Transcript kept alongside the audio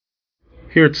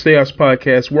Here at Stay House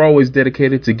Podcast, we're always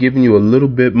dedicated to giving you a little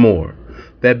bit more.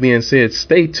 That being said,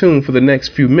 stay tuned for the next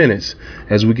few minutes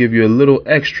as we give you a little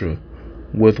extra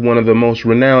with one of the most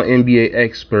renowned NBA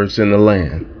experts in the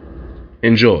land.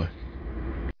 Enjoy.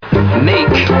 Make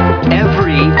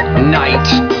every night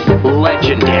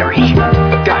legendary.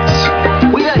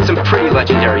 Guys, we've had some pretty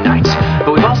legendary nights,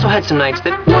 but we've also had some nights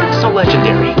that weren't so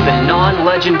legendary. The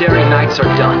non-legendary nights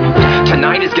are done.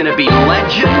 Tonight is going to be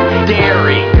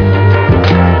legendary.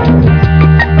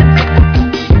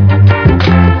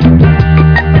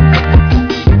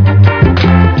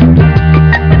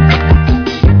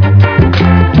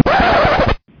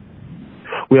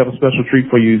 We have a special treat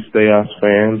for you, Stay House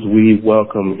fans. We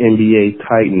welcome NBA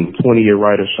Titan, 20-year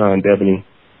writer Sean Deveney,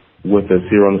 with us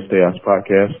here on the Stay House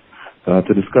Podcast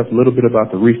to discuss a little bit about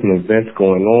the recent events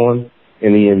going on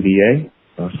in the NBA,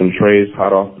 some trades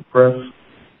hot off the press,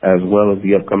 as well as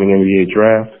the upcoming NBA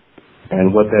draft,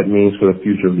 and what that means for the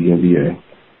future of the NBA.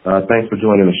 Thanks for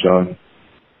joining us, Sean.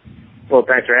 Well,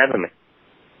 thanks for having me.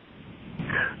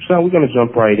 Sean, we're going to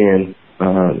jump right in.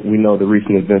 We know the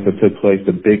recent events that took place,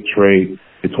 the big trade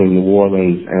between New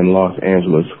Orleans and Los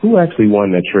Angeles. Who actually won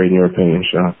that trade, in your opinion,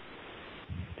 Sean?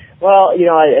 Well,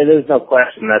 there's no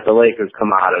question that the Lakers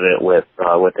come out of it with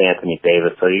Anthony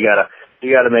Davis. So you gotta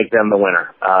make them the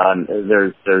winner.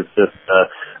 There's just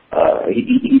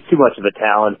he's too much of a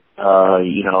talent,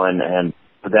 and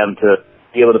for them to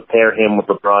be able to pair him with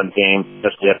LeBron James,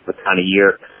 especially after the kind of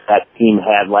year that team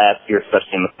had last year,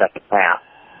 especially in the second half.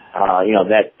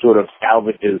 That sort of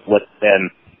salvages what's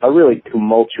been a really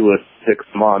tumultuous 6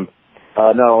 months,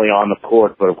 not only on the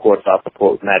court, but of course off the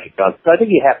court with Magic Johnson. So I think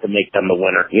you have to make them the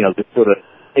winner. Just sort of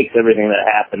takes everything that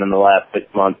happened in the last 6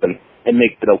 months and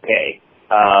makes it okay.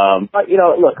 But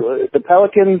look, the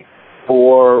Pelicans,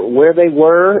 for where they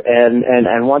were, and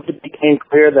once it became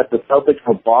clear that the Celtics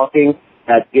were balking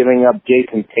at giving up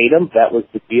Jason Tatum, that was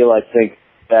the deal I think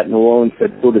that New Orleans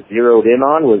had sort of zeroed in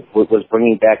on, was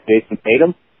bringing back Jason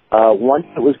Tatum. Once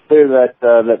it was clear that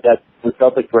the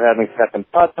Celtics were having second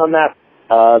thoughts on that,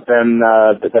 then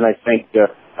I think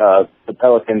the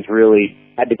Pelicans really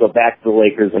had to go back to the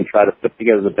Lakers and try to put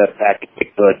together the best package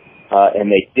they could,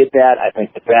 and they did that. I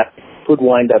think the draft could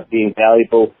wind up being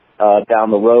valuable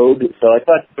down the road. So I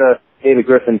thought David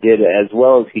Griffin did as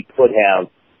well as he could have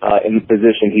in the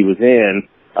position he was in,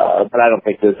 but I don't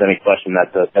think there's any question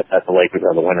that the Lakers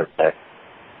are the winners there.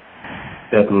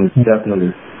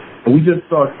 Definitely. We just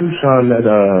saw, too, Sean, that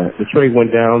the trade went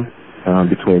down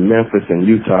between Memphis and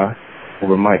Utah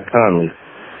over Mike Conley.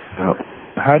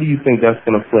 How do you think that's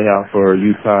going to play out for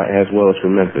Utah as well as for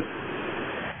Memphis?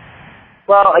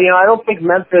 Well, I don't think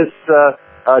Memphis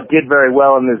did very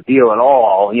well in this deal at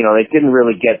all. They didn't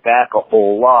really get back a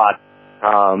whole lot.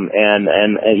 And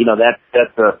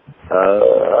that's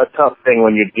a tough thing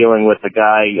when you're dealing with a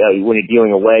guy, when you're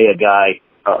dealing away a guy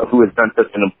who has been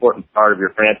such an important part of your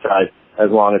franchise as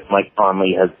long as Mike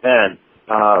Conley has been.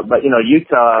 But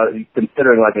Utah,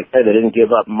 considering, like I said, they didn't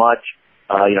give up much,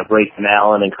 Grayson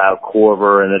Allen and Kyle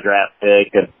Korver in the draft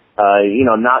pick, and,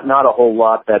 not a whole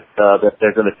lot that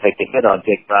they're going to take a hit on.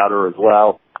 Jake Crowder as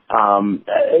well.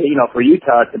 For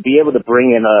Utah to be able to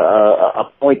bring in a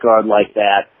point guard like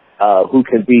that, who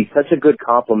can be such a good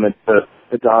complement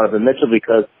to Donovan Mitchell,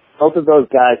 because both of those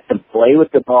guys can play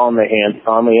with the ball in their hands,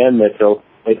 Conley and Mitchell.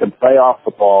 They can play off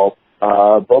the ball.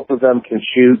 Both of them can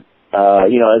shoot.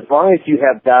 As long as you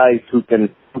have guys who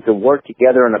can work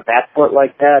together in a backcourt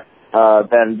like that,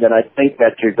 then I think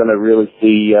that you're going to really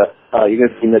see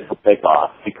Mitchell take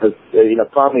off, because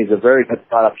Conley is a very good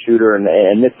spot-up shooter,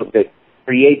 and Mitchell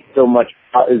creates so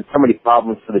many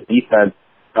problems for the defense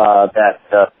that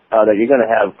you're going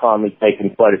to have Conley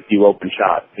taking quite a few open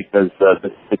shots, because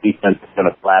the defense is going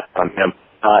to collapse on him,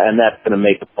 and that's going to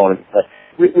make opponents.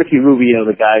 Ricky Rubio,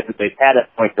 the guys that they've had at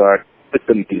point guard, just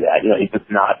couldn't do that. He's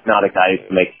just not a guy who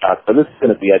can make shots. So this is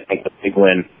going to be, I think, a big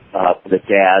win for the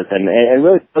Jazz, and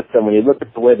really puts them, when you look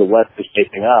at the way the West is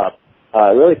shaping up,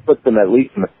 it really puts them at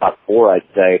least in the top four, I'd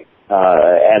say,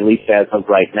 at least as of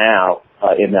right now,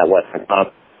 in that Western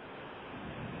Conference.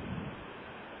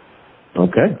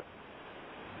 Okay.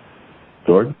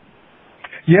 Jordan?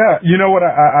 Yeah, you know what?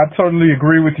 I totally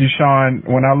agree with you, Sean.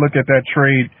 When I look at that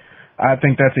trade, I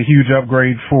think that's a huge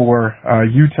upgrade for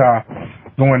Utah,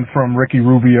 going from Ricky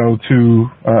Rubio to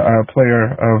a player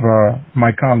of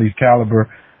Mike Conley's caliber.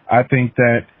 I think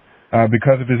that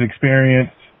because of his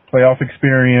experience, playoff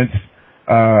experience,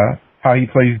 how he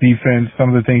plays defense,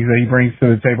 some of the things that he brings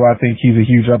to the table, I think he's a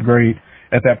huge upgrade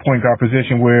at that point guard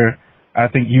position, where I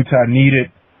think Utah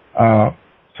needed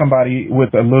somebody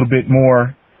with a little bit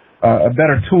more, a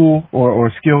better tool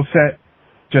or skill set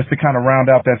just to kind of round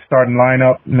out that starting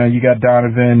lineup. You know, you got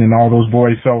Donovan and all those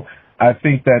boys. So I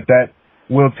think that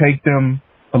will take them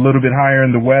a little bit higher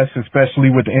in the West, especially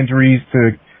with the injuries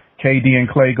to KD and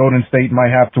Clay. Golden State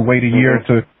might have to wait a year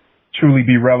to truly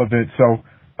be relevant. So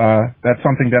that's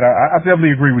something that I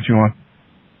definitely agree with you on.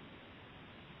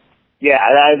 Yeah,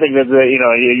 I think that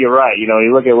you're right. You know,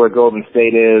 you look at where Golden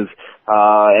State is,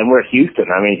 and where Houston.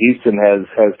 I mean, Houston has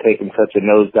taken such a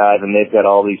nosedive, and they've got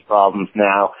all these problems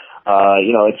now.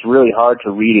 You know, it's really hard to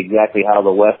read exactly how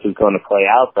the West is going to play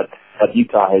out, but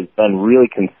Utah has been really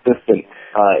consistent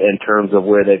in terms of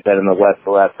where they've been in the West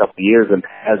the last couple of years. And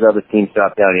as other teams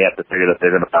drop down, you have to figure that they're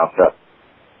going to bounce up.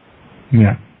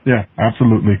 Yeah,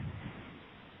 absolutely.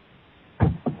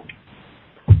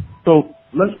 So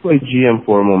let's play GM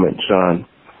for a moment, Sean.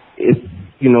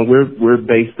 We're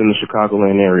based in the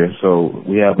Chicagoland area, so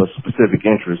we have a specific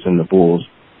interest in the Bulls.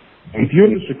 If you're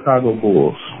the Chicago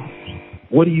Bulls,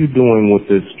 what are you doing with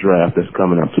this draft that's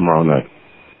coming up tomorrow night?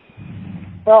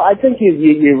 Well, I think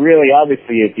you really,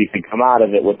 obviously, if you can come out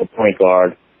of it with the point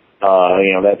guard,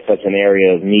 that's such an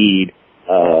area of need,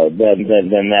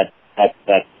 then that's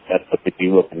what they'd be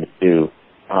looking to do.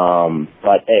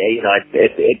 But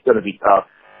it's going to be tough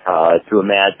to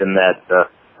imagine that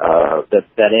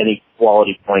any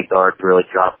quality point guard really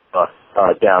drops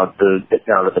down to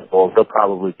the Bulls. They'll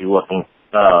probably be looking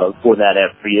for that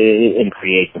in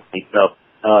free agency. So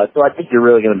I think you're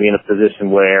really going to be in a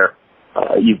position where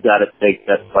you've got to take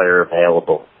best player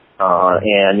available.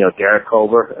 And Derek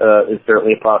Culver is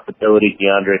certainly a possibility.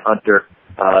 DeAndre Hunter,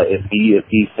 if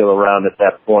he's still around at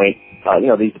that point,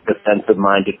 these are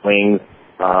defensive-minded wings.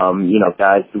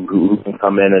 Guys who can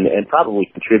come in and probably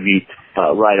contribute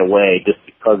right away just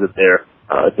because of their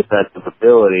defensive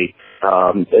ability.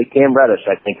 Cam Reddish,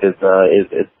 I think, is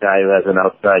a guy who has an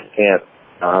outside chance.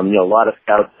 A lot of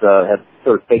scouts have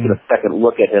sort of taken a second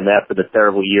look at him after the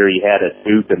terrible year he had at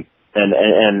Duke,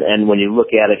 and when you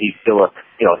look at it, he's still a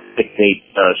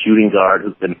 6'8" shooting guard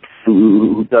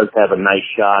who does have a nice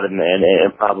shot and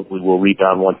probably will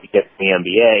rebound once he gets to the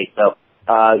NBA. So.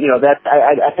 I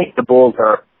think the Bulls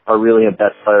are really a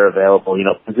best player available.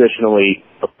 Positionally,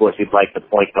 of course, you'd like the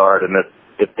point guard, and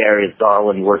if Darius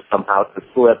Garland were somehow to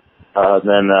slip,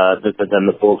 then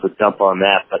the Bulls would jump on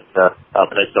that. But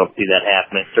I just don't see that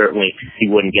happening. Certainly, he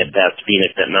wouldn't get past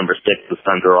Phoenix at number 6. The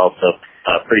Suns are also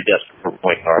pretty desperate for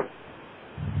point guard.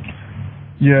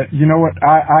 Yeah, you know what?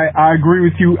 I agree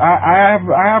with you. I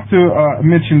have to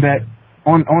mention that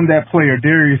on that player,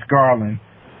 Darius Garland.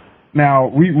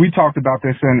 Now, we talked about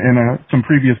this in some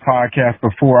previous podcasts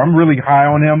before. I'm really high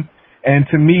on him. And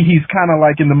to me, he's kind of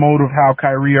like in the mode of how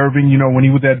Kyrie Irving, when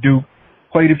he was at Duke,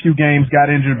 played a few games,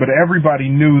 got injured, but everybody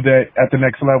knew that at the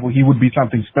next level he would be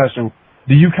something special.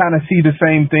 Do you kind of see the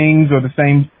same things or the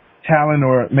same talent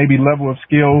or maybe level of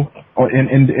skill or in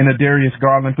a Darius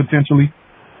Garland potentially?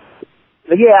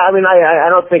 Yeah, I mean, I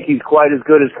don't think he's quite as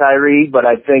good as Kyrie, but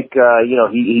I think,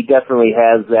 he definitely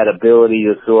has that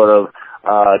ability to sort of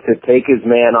to take his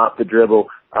man off the dribble,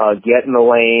 get in the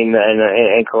lane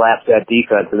and collapse that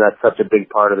defense, and that's such a big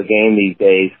part of the game these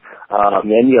days. And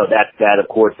that of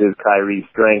course is Kyrie's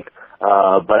strength.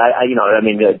 But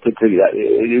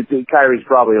Kyrie's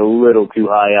probably a little too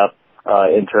high up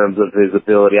in terms of his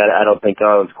ability. I don't think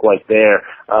Garland's quite there.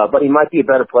 But he might be a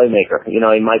better playmaker. He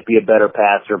might be a better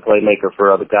passer, playmaker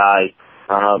for other guys.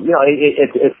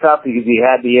 It's tough because he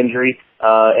had the injury,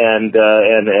 and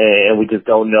we just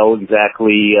don't know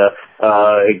exactly.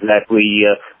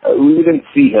 We didn't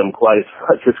see him quite as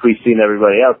much as we've seen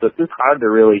everybody else. So it's just hard to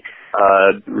really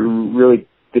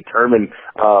determine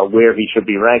where he should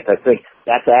be ranked. I think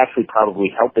that's actually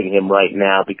probably helping him right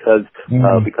now because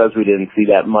we didn't see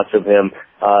that much of him,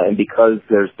 and because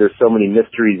there's so many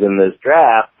mysteries in this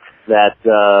draft that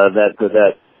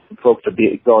folks are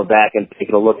going back and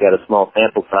taking a look at a small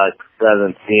sample size rather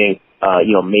than seeing,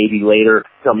 maybe later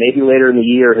in the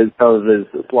year some of his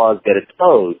flaws get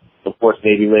exposed. Of course,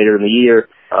 maybe later in the year,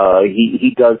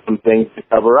 he does some things to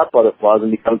cover up other flaws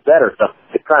and becomes better. So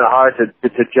it's kind of hard to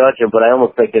judge him, but I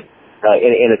almost think it's,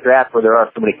 in a draft where there are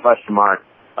so many question marks,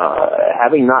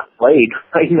 having not played,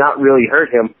 not really hurt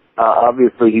him,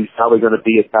 obviously he's probably going to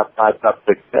be a top 5, top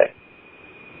 6 pick.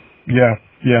 Yeah.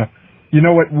 You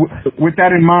know what? With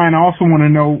that in mind, I also want to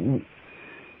know,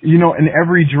 in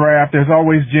every draft, there's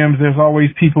always gems. There's always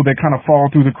people that kind of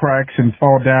fall through the cracks and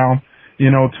fall down,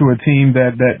 to a team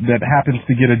that happens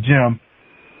to get a gem.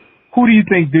 Who do you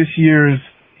think this year's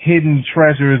hidden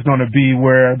treasure is going to be,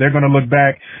 where they're going to look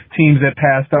back, teams that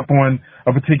passed up on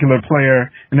a particular player,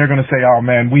 and they're going to say, oh,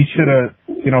 man, we should have,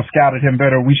 scouted him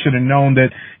better. We should have known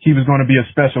that he was going to be a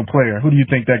special player. Who do you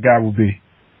think that guy will be?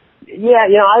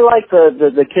 Yeah, I like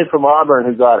the kid from Auburn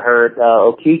who got hurt,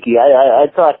 Okeke. I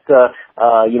thought,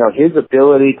 his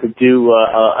ability to do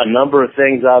a number of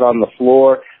things out on the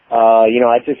floor.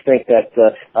 I just think that,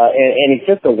 and he's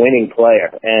just a winning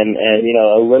player, and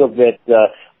a little bit,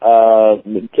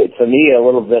 to me, a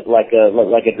little bit like a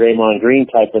Draymond Green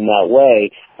type in that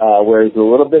way, where he's a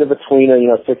little bit of a tweener,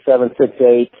 6'7",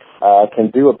 6'8", can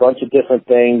do a bunch of different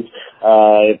things,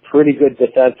 pretty good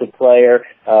defensive player,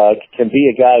 can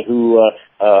be a guy who,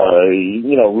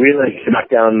 really can knock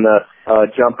down,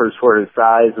 jumpers for his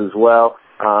size as well.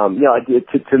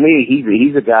 To me,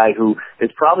 he's a guy who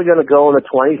is probably going to go in the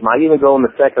 20s, might even go in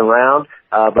the second round,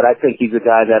 but I think he's a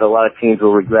guy that a lot of teams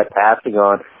will regret passing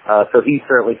on. So he's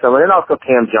certainly someone. And also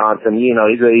Cam Johnson,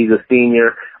 he's a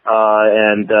senior,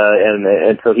 and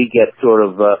so he gets sort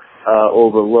of,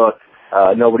 overlooked.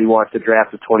 Nobody wants to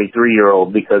draft a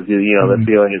 23-year-old because, the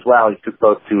feeling is, wow, he's too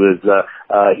close to his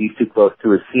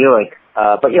ceiling.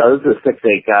 But this is a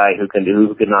 6'8" guy who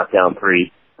can knock down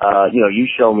threes. You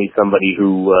show me somebody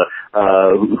who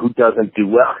doesn't do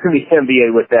well in the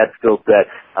NBA with that skill set.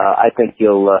 I think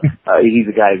he's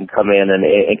a guy who can come in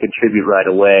and contribute right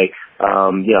away.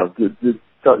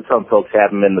 Some folks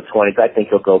have him in the 20s. I think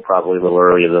he'll go probably a little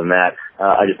earlier than that.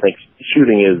 I just think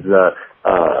shooting is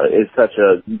such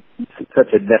a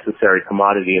necessary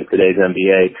commodity in today's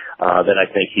NBA that I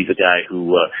think he's a guy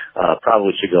who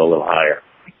probably should go a little higher.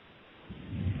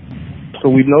 So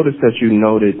we noticed that you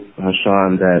noted,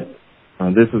 Sean, that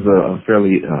this is a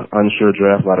fairly unsure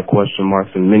draft, a lot of question marks,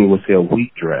 and many would say a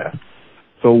weak draft.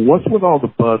 So what's with all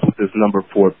the buzz with this number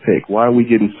 4 pick? Why are we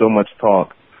getting so much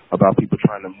talk about people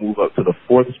trying to move up to the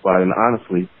 4th spot and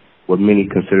honestly what many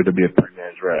consider to be a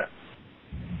three-man draft?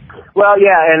 Well,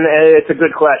 yeah, and it's a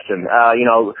good question.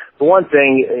 The one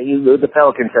thing, the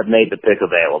Pelicans have made the pick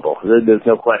available. There's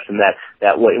no question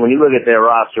that when you look at their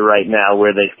roster right now,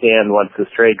 where they stand once this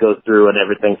trade goes through and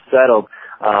everything's settled,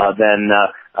 then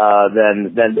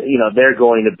they're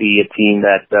going to be a team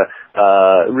that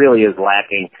really is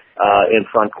lacking in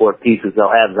front court pieces.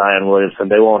 They'll have Zion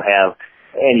Williamson. They won't have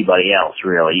anybody else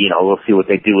really. We'll see what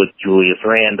they do with Julius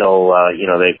Randle.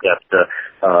 They've got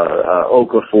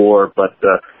Okafor, but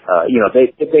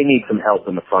they need some help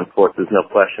in the front court. There's no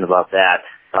question about that.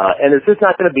 And there's just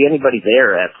not going to be anybody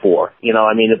there at 4.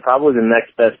 Probably the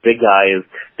next best big guy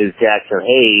is Jackson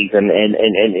Hayes, and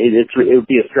it would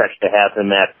be a stretch to have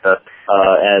him at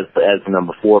as the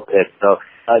number 4 pick. So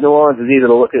New Orleans is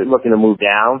either looking to move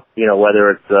down,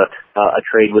 whether it's a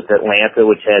trade with Atlanta,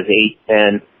 which has 8,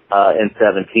 10, and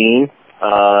 17,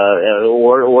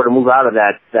 or to move out of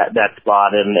that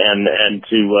spot and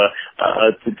to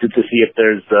see if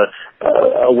there's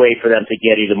a way for them to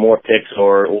get either more picks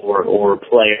or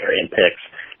player in picks.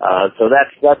 So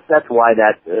that's why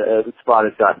that spot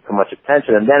has gotten so much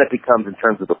attention. And then it becomes, in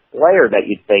terms of the player that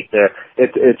you take there,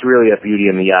 it's really a beauty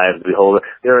in the eye of the beholder.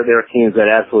 There are teams that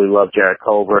absolutely love Jarrett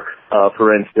Culver,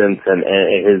 for instance, and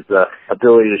his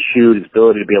ability to shoot, his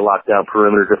ability to be a lockdown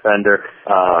perimeter defender,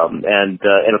 and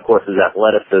of course his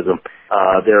athleticism.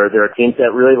 There are teams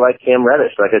that really like Cam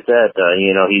Reddish. Like I said,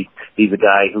 he's a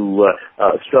guy who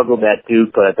struggled at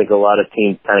Duke, but I think a lot of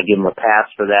teams kind of give him a pass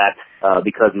for that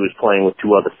because he was playing with 2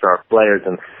 other star players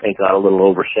and got a little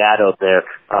overshadowed there.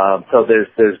 So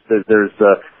there's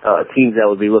teams that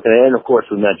would be looking at it. And of course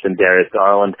we mentioned Darius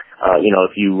Garland.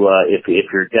 If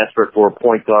you're desperate for a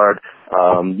point guard,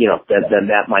 then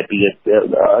that might be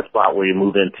a spot where you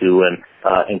move into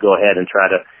and go ahead and try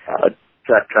to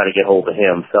get hold of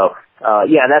him. So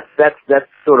that's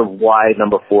sort of why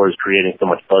number 4 is creating so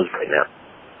much buzz right now.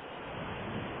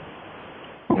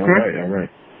 Okay. All right.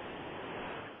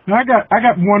 Now I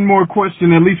got one more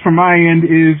question, at least from my end,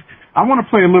 is I want to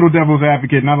play a little devil's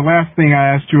advocate. Now the last thing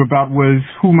I asked you about was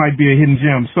who might be a hidden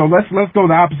gem. So let's go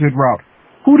the opposite route.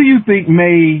 Who do you think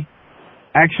may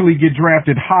actually get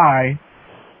drafted high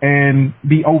and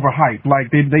be overhyped? Like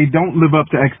they don't live up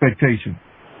to expectations?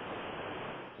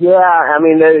 Yeah,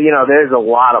 there's a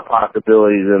lot of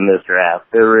possibilities in this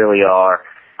draft. There really are.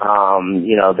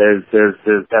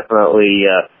 There's definitely,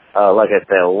 like I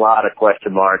said, a lot of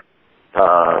question marks.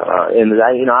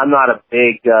 I'm not a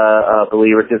big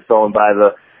believer, just going by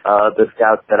the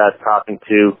scouts that I was talking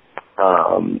to,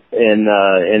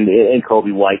 in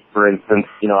Kobe White, for instance.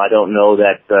 I don't know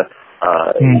that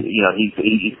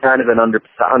he's kind of an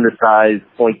undersized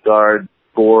point guard,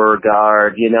 scorer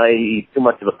guard. He's too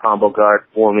much of a combo guard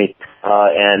for me,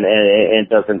 and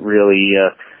doesn't really,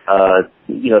 to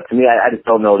me, I just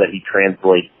don't know that he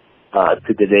translates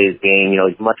to today's game.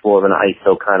 He's much more of an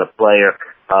ISO kind of player.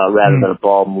 Rather than a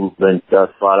ball movement,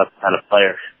 spot up kind of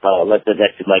player,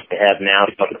 that you'd like to have now.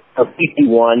 A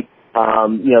 51,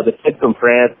 The kid from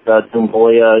France,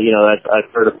 Dumboya, I've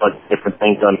heard a bunch of different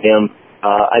things on him.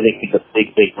 I think he's a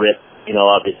big, big risk.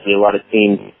 Obviously a lot of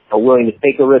teams are willing to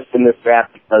take a risk in this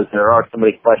draft because there are so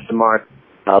many question marks,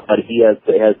 but he has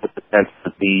the potential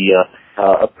to be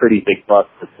a pretty big bust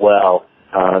as well.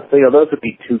 Those would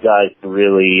be two guys who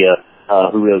really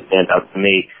stand out to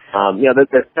me.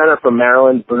 The center from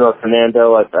Maryland, Bruno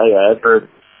Fernando, I've heard,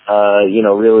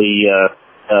 really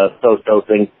so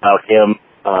things about him.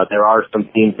 There are some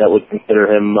teams that would consider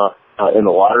him in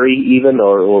the lottery even,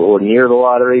 or near the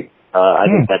lottery. I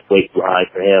think that's way too high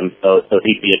for him. So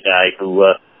he'd be a guy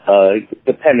who,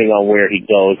 depending on where he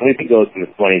goes, and if he goes in the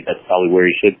 20s, that's probably where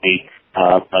he should be.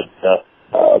 But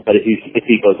if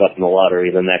he goes up in the lottery,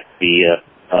 then that could be a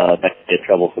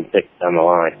troublesome pick down the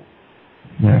line.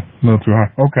 Yeah, a little too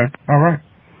high. Okay, all right.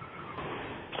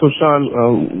 So,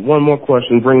 Sean, one more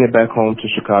question. Bring it back home to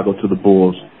Chicago, to the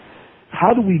Bulls.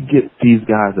 How do we get these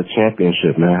guys a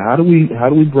championship, man? How do we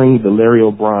bring the Larry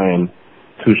O'Brien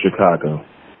to Chicago?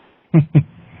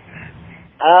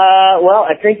 Well,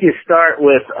 I think you start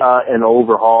with an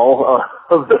overhaul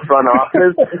of the front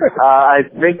office. I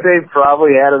think they've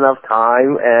probably had enough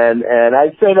time, and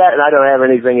I'd say that, and I don't have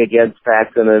anything against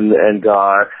Paxson and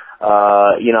Gar.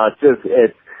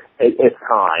 It's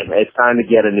time. It's time to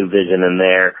get a new vision in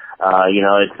there.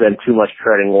 It's been too much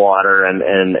treading water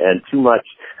and too much,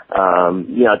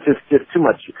 just too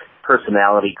much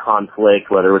personality conflict,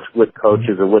 whether it's with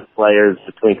coaches or with players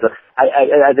between.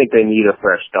 I think they need a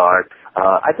fresh start.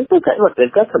 I think they've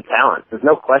got some talent. There's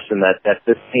no question that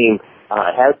this team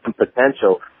has some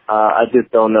potential. I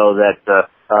just don't know that the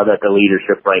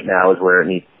leadership right now is where it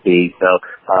needs to be. So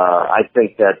I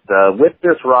think that with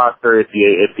this roster, if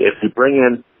you bring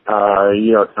in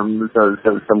some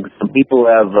people who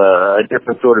have a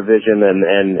different sort of vision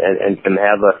and can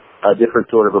have a different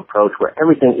sort of approach where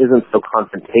everything isn't so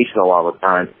confrontational all the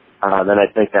time, then I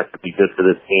think that could be good for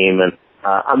this team. And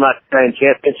I'm not saying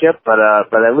championship, but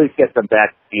at least get them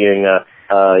back to being a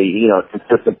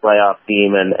consistent playoff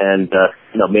team and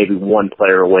maybe one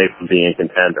player away from being a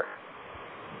contender.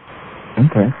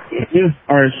 Okay. Yeah.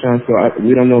 All right, Sean. So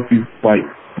we don't know if you've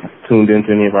tuned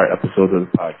into any of our episodes of the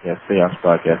podcast, Seance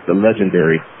Podcast, the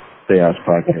legendary Seance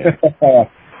Podcast.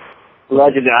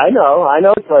 Legendary. I know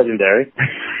it's legendary.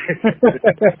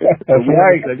 That's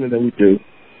right. The segment that we do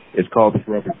is called the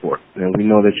Scrub Report, and we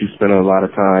know that you spent a lot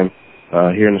of time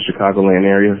here in the Chicagoland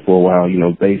area for a while,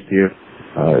 based here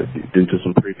due to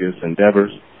some previous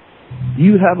endeavors. Do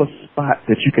you have a spot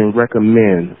that you can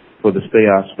recommend for the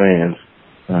Seance fans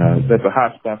that's a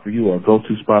hot spot for you or a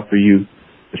go-to spot for you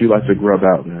that you like to grub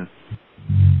out, man?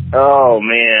 Oh,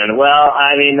 man. Well,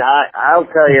 I mean, I'll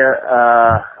tell you,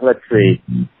 let's see.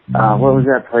 What was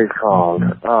that place called?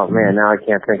 Oh, man, now I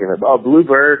can't think of it. Oh,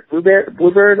 Bluebird,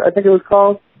 I think it was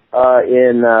called,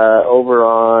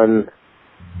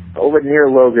 over near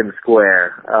Logan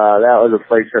Square. That was a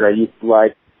place that I used to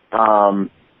like.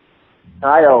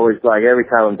 I always like, every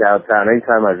time I'm downtown,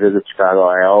 anytime I visit Chicago,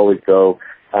 I always go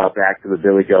back to the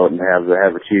Billy Goat and have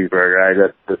a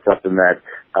cheeseburger. That's something that,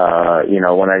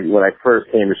 when I first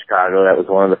came to Chicago, that was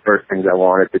one of the first things I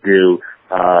wanted to do.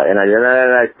 And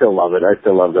I still love it. I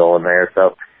still love going there.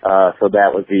 So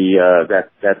that would be, that's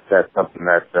something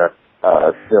that,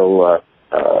 still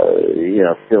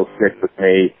sticks with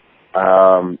me.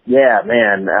 Yeah,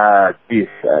 man,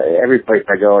 every place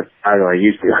I go in Chicago, I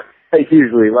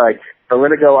usually like. I'm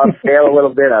going to go upscale a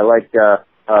little bit. I like,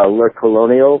 Le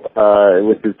Colonial,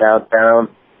 which is downtown.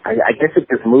 I guess it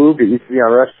just moved. It used to be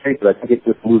on Rush Street, but I think it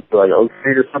just moved to like Oak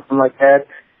Street or something like that.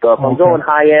 So if I'm going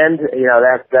high end,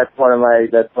 that's one of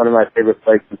my favorite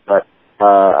places. But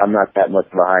I'm not that much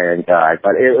of a high end guy.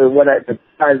 But the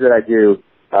times that I do,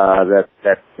 that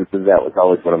was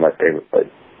always one of my favorite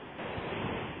places.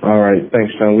 All right,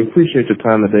 thanks, Sean. We appreciate your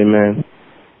time today, man.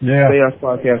 Yeah. Seance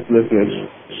Podcast listeners,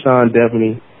 Sean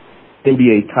Devaney,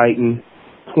 NBA Titan,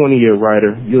 20-year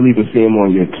writer. You'll even see him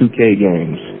on your 2K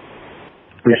games.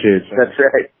 Appreciate it, Sean. That's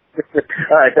right.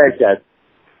 All right, thanks, guys.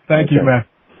 Thank you, man.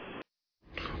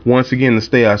 Once again, the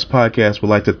Seance Podcast would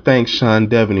like to thank Sean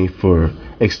Devaney for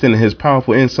extending his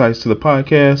powerful insights to the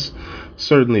podcast.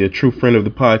 Certainly a true friend of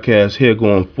the podcast here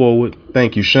going forward.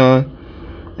 Thank you, Sean.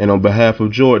 And on behalf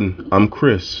of Jordan, I'm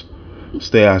Chris.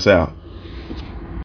 Seance out.